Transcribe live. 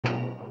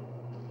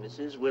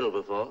Mrs.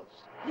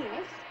 Wilberforce?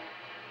 Yes?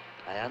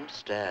 I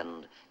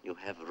understand you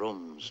have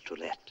rooms to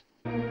let.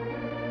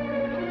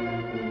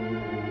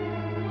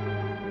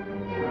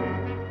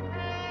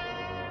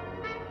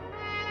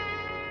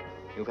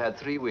 You've had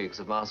 3 weeks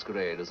of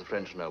masquerade as a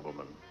French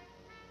nobleman,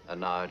 and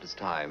now it is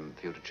time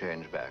for you to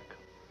change back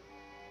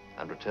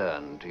and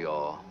return to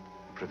your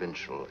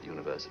provincial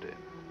university.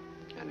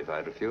 And if I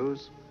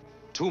refuse?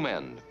 2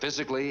 men,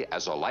 physically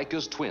as alike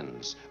as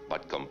twins,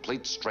 but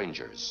complete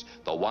strangers.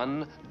 The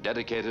one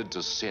dedicated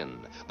to sin,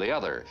 the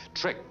other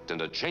tricked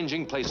into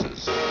changing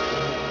places.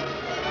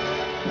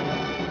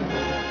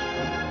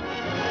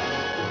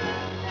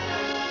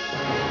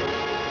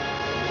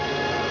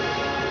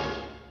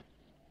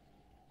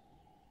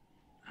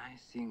 I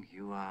think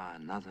you are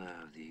another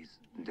of these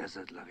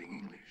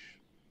desert-loving English.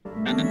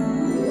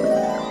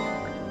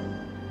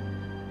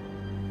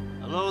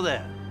 Hello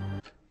there.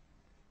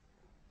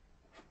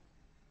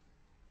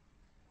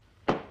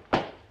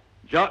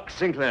 Jock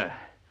Sinclair,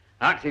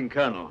 acting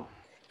colonel.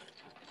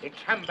 It's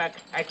humbug,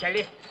 I tell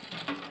you.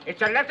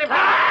 It's a lot of...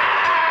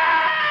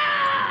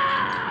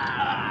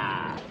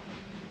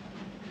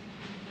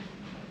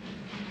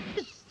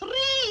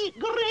 Three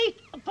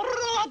great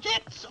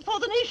projects for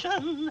the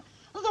nation.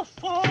 The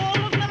fall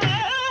of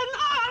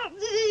man,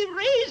 the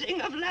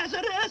raising of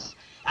Lazarus,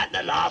 and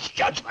the Last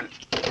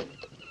Judgment.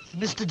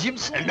 Mr.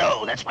 Gibson?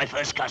 No, that's my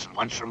first cousin,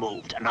 once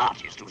removed. An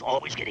artist who's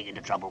always getting into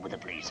trouble with the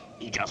police.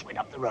 He just went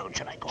up the road.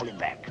 Shall I call him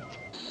back?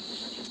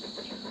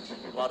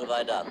 What have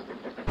I done?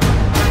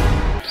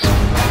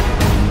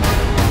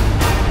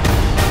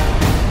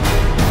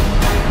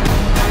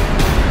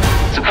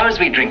 Suppose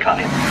we drink on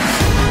him.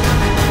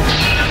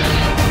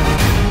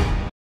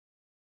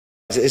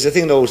 It's a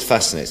thing that always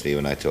fascinates me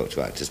when I talk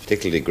to actors,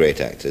 particularly great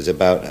actors,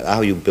 about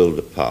how you build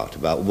a part,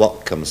 about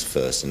what comes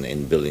first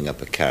in building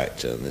up a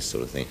character and this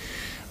sort of thing.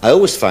 I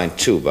always find,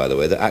 too, by the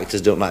way, that actors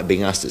don't like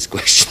being asked this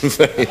question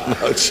very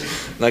much.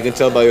 And I can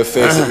tell by your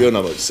face that you're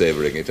not much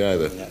savouring it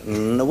either.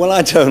 Well,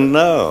 I don't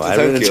know. I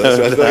Thank really you, don't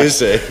that's what I was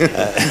going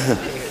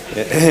to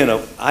say. You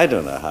know, I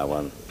don't know how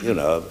one, you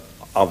know,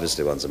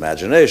 obviously one's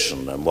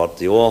imagination and what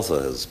the author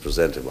has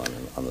presented one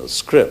on the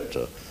script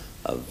are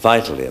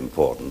vitally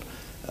important.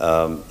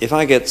 If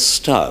I get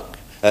stuck,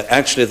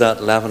 actually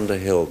that Lavender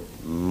Hill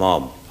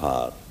mob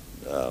part,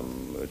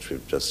 which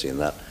we've just seen,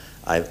 that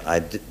I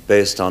did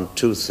based on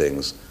 2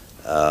 things.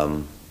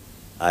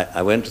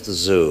 I went to the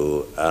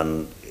zoo,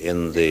 and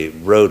in the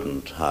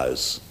rodent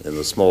house, in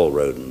the small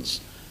rodents,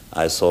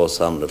 I saw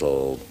some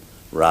little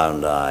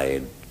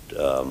round-eyed,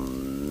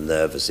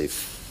 nervousy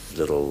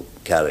little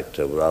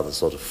character, rather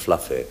sort of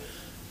fluffy,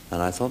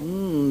 and I thought,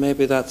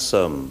 maybe that's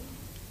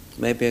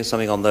maybe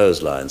something on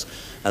those lines.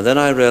 And then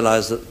I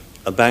realized that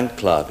a bank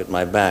clerk at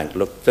my bank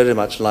looked very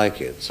much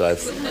like it, so I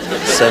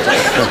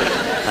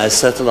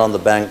settled on the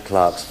bank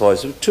clerk's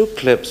voice. There were 2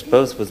 clips,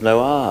 both with no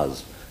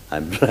R's.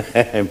 I'm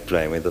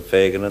playing with the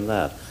Fagin and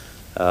that.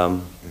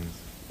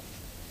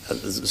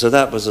 So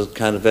that was a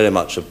kind of very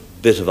much a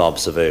bit of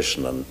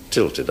observation and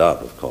tilted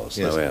up, of course,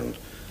 yes. No end.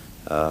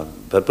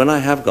 But when I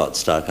have got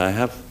stuck, I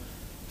have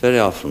very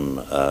often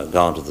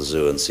gone to the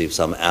zoo and see if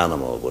some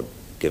animal would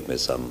give me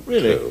some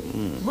Really? clue.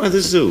 Why the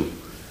zoo?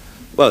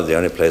 Well, the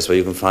only place where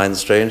you can find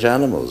strange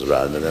animals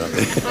around.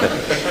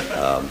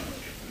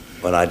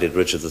 When I did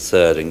Richard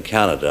III in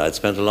Canada, I'd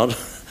spent a lot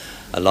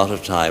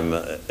of time.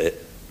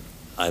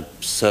 I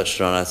searched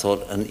around. I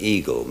thought an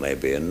eagle,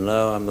 maybe, and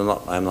no,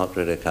 I'm not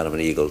really kind of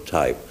an eagle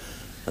type.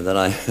 And then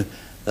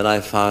I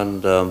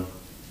found a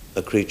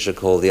creature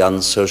called the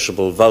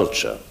unsociable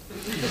vulture.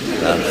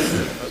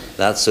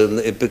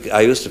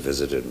 I used to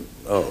visit him.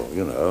 Oh,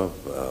 you know.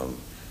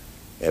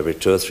 Every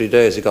 2 or 3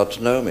 days he got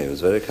to know me. He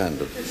was very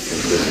kind of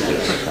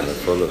inquisitive, kind of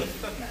full of...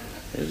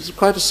 He was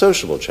quite a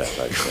sociable chap,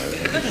 actually.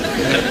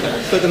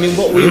 But, I mean,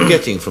 what were you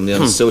getting from the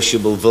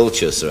unsociable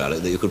vulture, Sir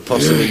Alec, that you could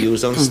possibly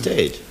use on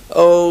stage?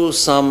 Oh,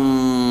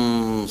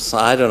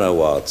 I don't know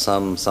what,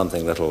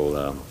 something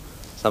little,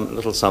 some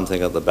little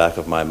something at the back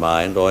of my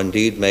mind, or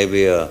indeed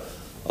maybe a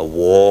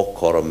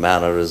walk or a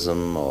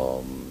mannerism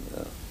or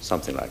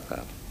something like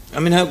that. I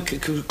mean, how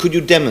could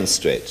you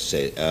demonstrate,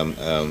 say,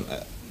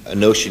 a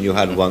notion you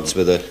had once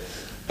with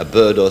a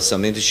bird or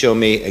something to show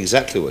me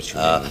exactly what you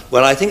mean?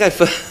 Well, I think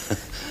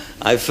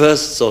I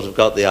first sort of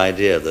got the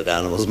idea that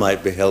animals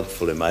might be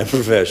helpful in my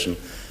profession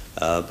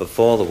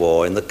before the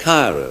war in the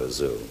Cairo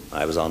Zoo.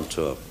 I was on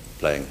tour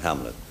playing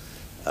Hamlet,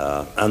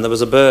 and there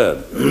was a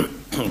bird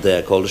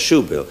there called a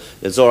shoebill.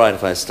 It's all right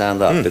if I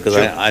stand up because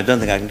sure. I don't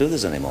think I can do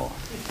this anymore.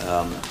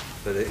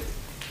 But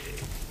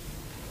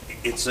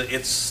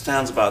it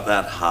stands about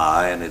that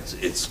high, and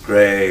it's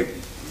grey,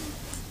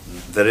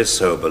 very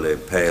soberly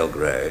pale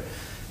grey,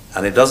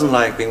 and it doesn't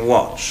like being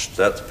watched.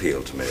 That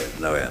appealed to me at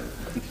no end.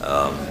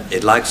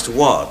 It likes to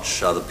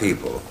watch other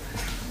people,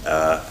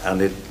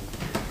 and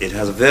it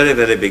has a very,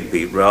 very big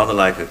beak, rather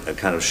like a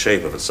kind of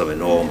shape of some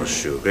enormous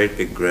shoe, a great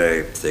big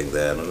grey thing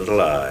there, and a little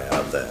eye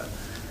out there.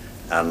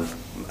 And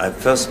I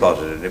first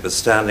spotted it, and it was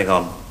standing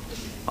on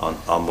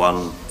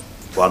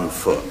one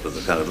foot with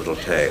a kind of little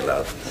tail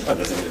out. I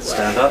don't think it would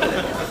stand up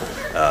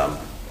anymore.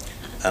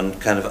 and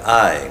kind of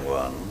eyeing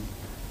one.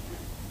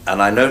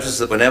 And I noticed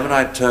that whenever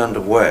I turned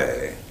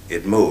away,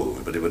 it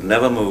moved, but it would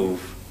never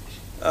move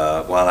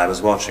while I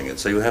was watching it.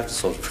 So you have to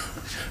sort of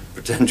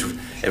pretend you,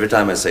 every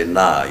time I say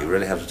now, you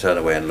really have to turn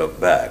away and look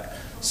back.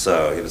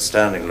 So he was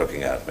standing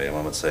looking at me, and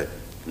one would say,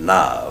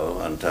 now,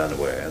 and turn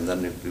away, and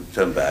then you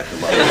turn back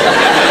and one would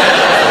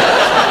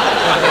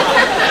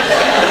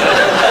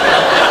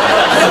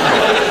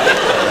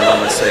and then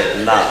one would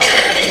say, now.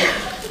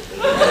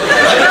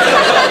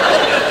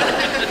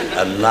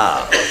 And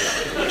now.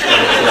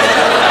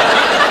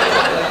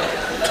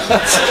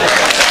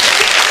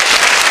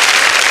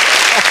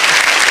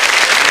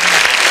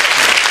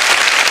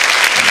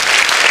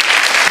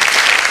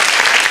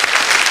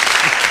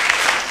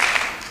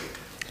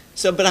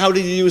 So, but how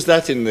did you use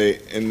that in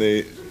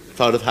the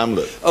part of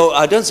Hamlet? Oh,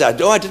 I don't say.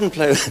 I didn't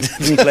play.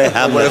 Didn't play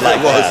Hamlet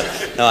like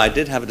that. No, I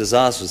did have a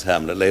disastrous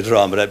Hamlet later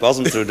on, but it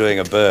wasn't through doing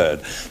a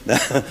bird.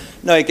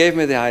 No, it gave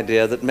me the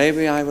idea that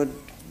maybe I would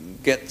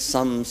get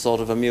some sort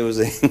of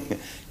amusing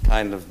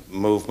kind of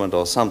movement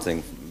or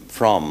something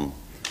from.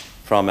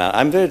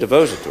 I'm very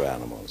devoted to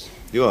animals.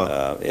 You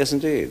are? Yes,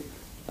 indeed.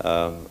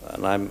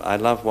 And I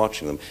love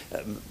watching them.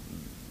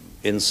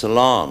 In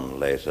Ceylon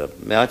later,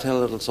 may I tell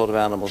a little sort of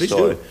animal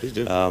story? Please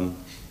do.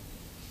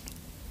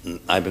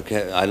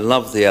 I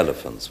loved the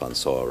elephants one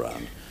saw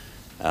around.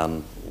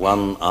 And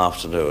one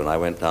afternoon I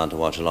went down to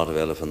watch a lot of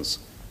elephants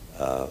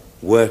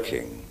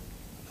working,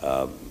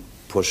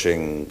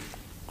 pushing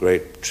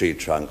great tree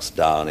trunks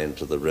down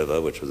into the river,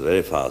 which was a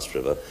very fast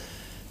river.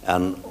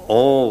 And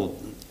all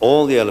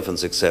the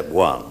elephants except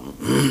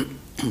one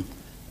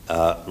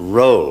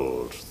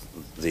rolled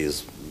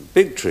these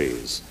big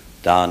trees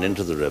down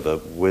into the river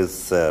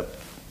with that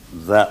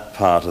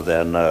part of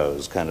their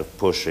nose kind of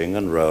pushing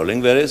and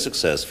rolling very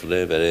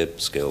successfully, very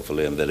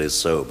skillfully, and very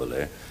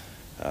soberly.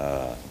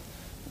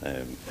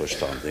 They pushed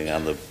something,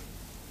 and the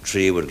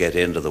tree would get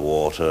into the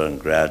water and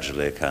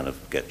gradually kind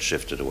of get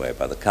shifted away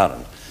by the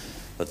current.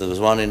 But there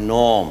was one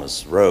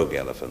enormous rogue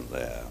elephant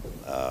there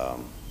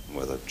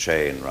with a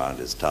chain round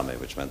his tummy,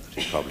 which meant that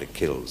he probably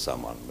killed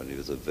someone, but he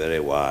was a very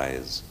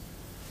wise,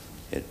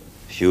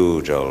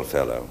 huge old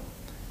fellow.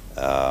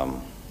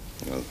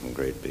 Some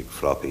great big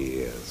floppy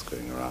ears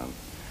going around.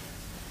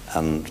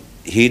 And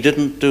he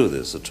didn't do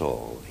this at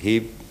all.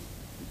 He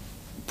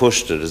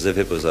pushed it as if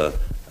it was a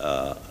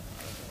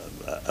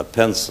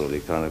pencil.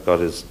 He kind of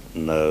got his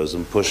nose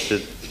and pushed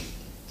it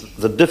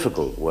the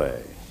difficult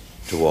way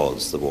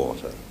towards the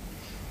water.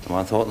 And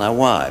I thought, now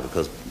why?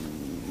 Because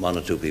one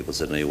or two people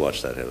said, no, you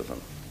watch that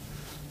elephant.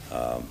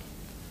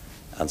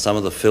 And some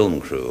of the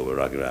film crew were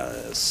rugging around,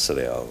 this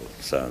silly old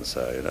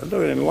so-and-so, you know,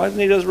 look at him, why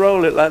didn't he just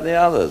roll it like the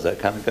others? That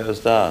kind of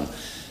goes down.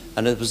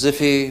 And it was as if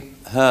he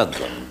heard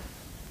them,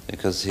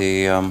 because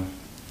he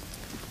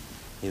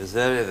was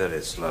very,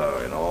 very slow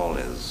in all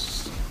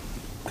his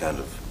kind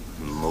of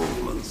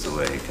movements, the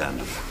way he kind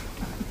of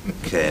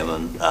came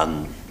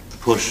and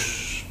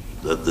pushed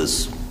at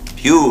this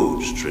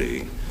huge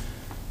tree.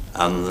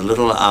 And the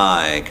little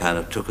eye kind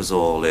of took us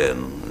all in.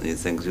 And he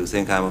thinks, you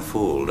think I'm a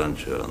fool, don't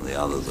you? And the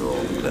others are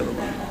all the clever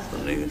ones.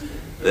 And he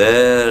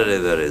very,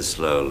 very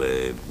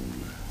slowly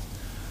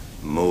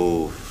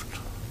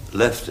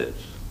left it,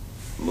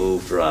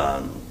 moved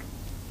round.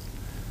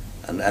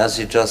 And as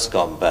he just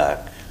got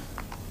back,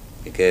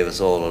 he gave us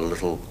all a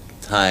little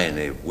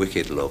tiny,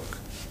 wicked look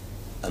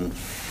and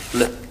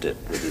flipped it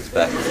with his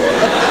back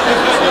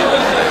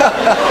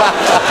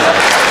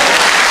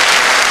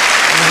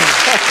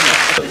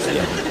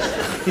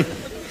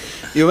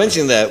You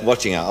mentioned there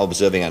watching out,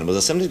 observing animals,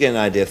 and sometimes get an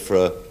idea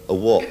for a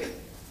walk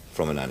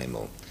from an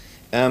animal.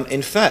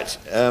 In fact,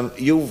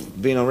 you've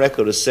been on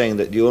record as saying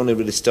that you only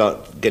really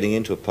start getting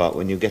into a part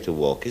when you get a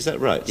walk. Is that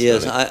right?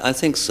 Yes, I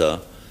think so.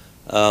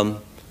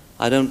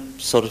 I don't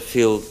sort of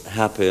feel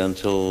happy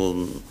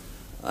until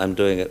I'm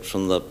doing it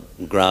from the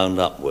ground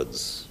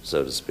upwards,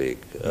 so to speak.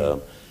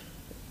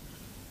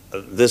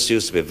 This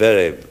used to be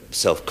very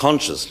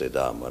self-consciously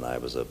done when I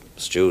was a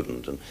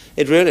student, and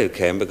it really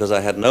came because I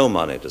had no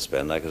money to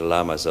spend. I could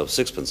allow myself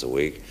sixpence a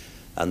week,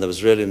 and there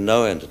was really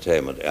no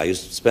entertainment. I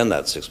used to spend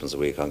that sixpence a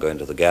week on going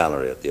to the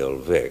gallery at the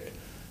Old Vic,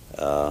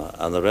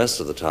 and the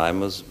rest of the time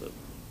was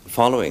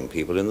following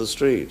people in the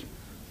street,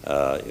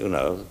 you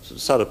know,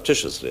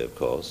 surreptitiously, of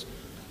course.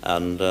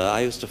 And I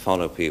used to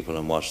follow people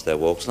and watch their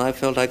walks, and I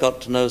felt I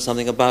got to know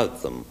something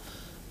about them.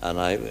 And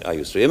I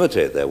used to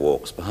imitate their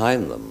walks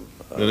behind them.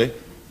 Really?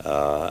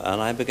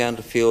 And I began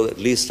to feel at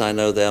least I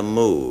know their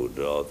mood,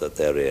 or that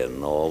they're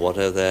in, or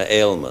whatever their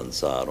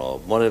ailments are, or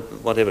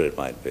whatever it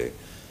might be.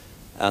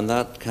 And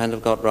that kind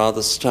of got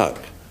rather stuck.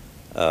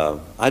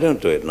 I don't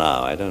do it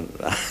now. I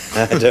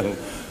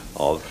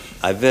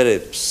very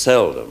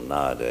seldom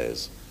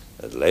nowadays,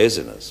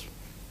 laziness,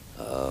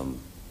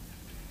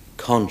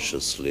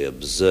 consciously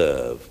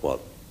observe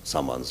what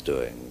someone's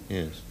doing.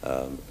 Yes.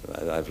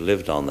 I've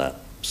lived on that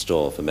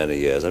store for many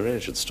years. I really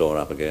should store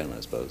up again,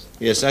 I suppose.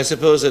 Yes, I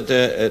suppose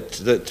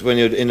that when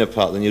you're in a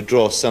part, then you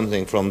draw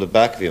something from the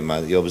back of your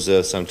mind that you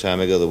observed some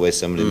time ago, the way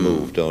somebody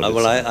moved.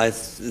 Well, I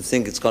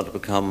think it's got to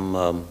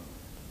become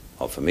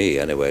or for me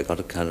anyway, got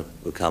to kind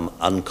of become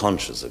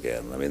unconscious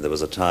again. I mean, there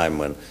was a time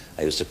when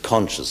I used to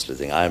consciously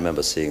think, I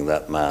remember seeing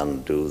that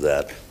man do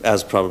that,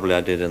 as probably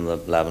I did in the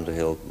Lavender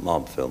Hill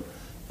mob film.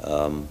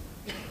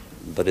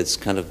 But it's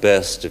kind of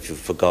best if you've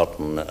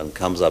forgotten and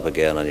comes up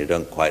again and you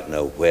don't quite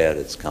know where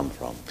it's come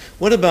from.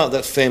 What about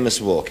that famous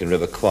walk in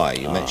River Kwai?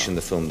 You mentioned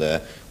the film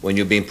there, when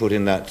you've been put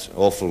in that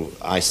awful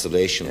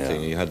isolation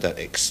thing, and you had that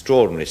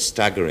extraordinary,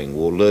 staggering,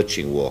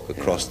 lurching walk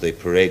across the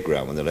parade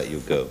ground when they let you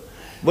go.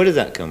 Where did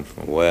that come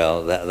from?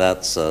 Well,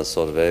 that's a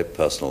sort of a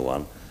personal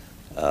one.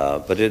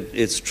 But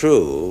it's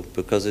true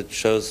because it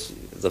shows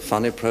the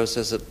funny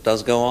process that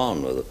does go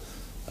on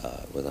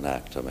with an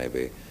actor,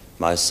 maybe.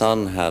 My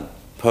son had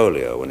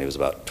polio when he was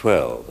about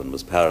 12 and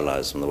was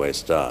paralyzed from the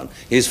waist down.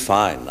 He's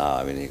fine now.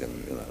 I mean, he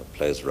can,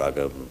 plays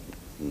rugby,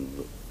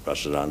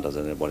 rushes around, does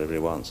whatever he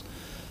wants.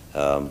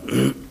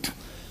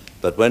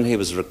 But when he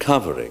was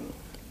recovering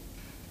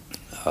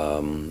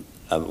and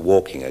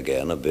walking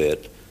again a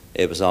bit,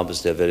 it was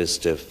obviously a very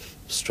stiff,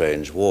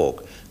 strange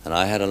walk. And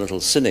I had a little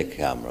cine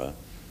camera,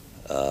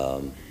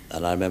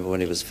 and I remember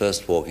when he was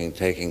first walking,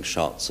 taking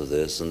shots of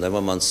this, and then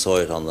when one saw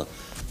it on the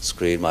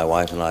screen, my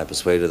wife and I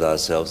persuaded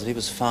ourselves that he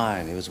was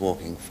fine, he was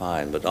walking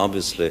fine, but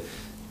obviously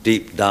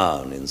deep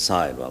down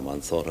inside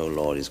one thought, oh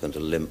Lord, he's going to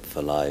limp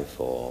for life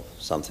or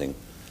something,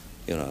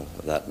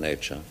 of that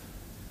nature.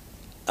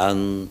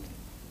 And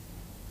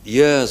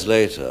years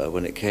later,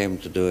 when it came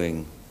to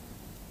doing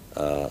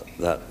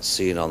that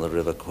scene on the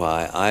River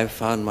Kwai, I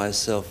found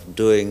myself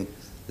doing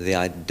the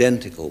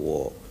identical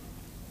walk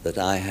that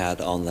I had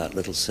on that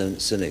little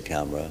cine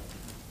camera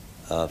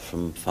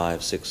from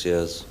 5-6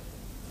 years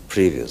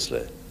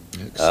previously.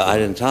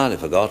 I'd entirely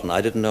forgotten.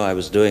 I didn't know I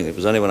was doing it. It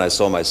was only when I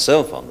saw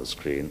myself on the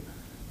screen,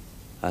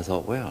 I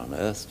thought, where on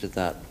earth did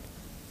that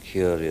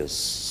curious,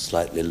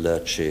 slightly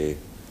lurchy,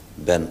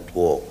 bent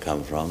walk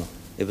come from?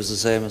 It was the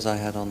same as I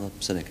had on the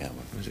cine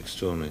camera. It was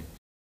extraordinary.